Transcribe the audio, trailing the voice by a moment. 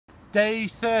Day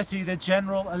 30, the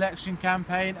general election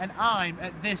campaign, and I'm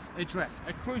at this address,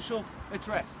 a crucial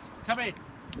address. Come in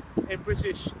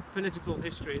British political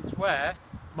history. It's where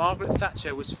Margaret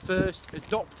Thatcher was first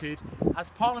adopted as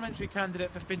parliamentary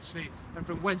candidate for Finchley and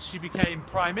from whence she became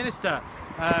Prime Minister.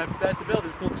 There's the building,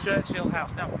 it's called Churchill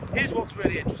House. Now, here's what's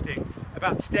really interesting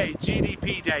about today,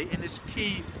 GDP Day, in this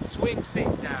key swing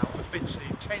seat now of Finchley,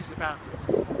 changed the boundaries.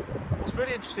 What's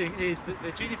really interesting is that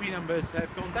the GDP numbers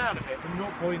have gone down a bit from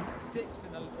 0.6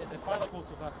 in the final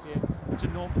quarter of last year to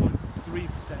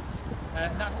 0.3%,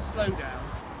 and that's a slowdown.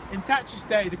 In Thatcher's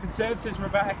day, the Conservatives were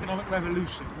about economic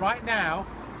revolution. Right now,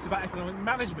 it's about economic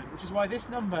management, which is why this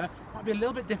number might be a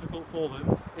little bit difficult for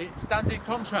them. It stands in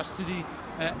contrast to the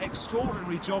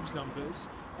extraordinary jobs numbers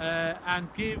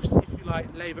and gives, if you like,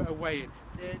 Labour a way in.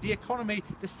 The economy,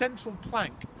 the central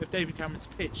plank of David Cameron's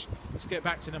pitch to get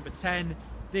back to number 10,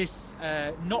 this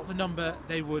not the number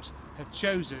they would have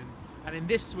chosen, and in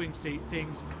this swing seat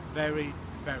things very,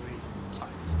 very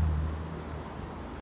tight.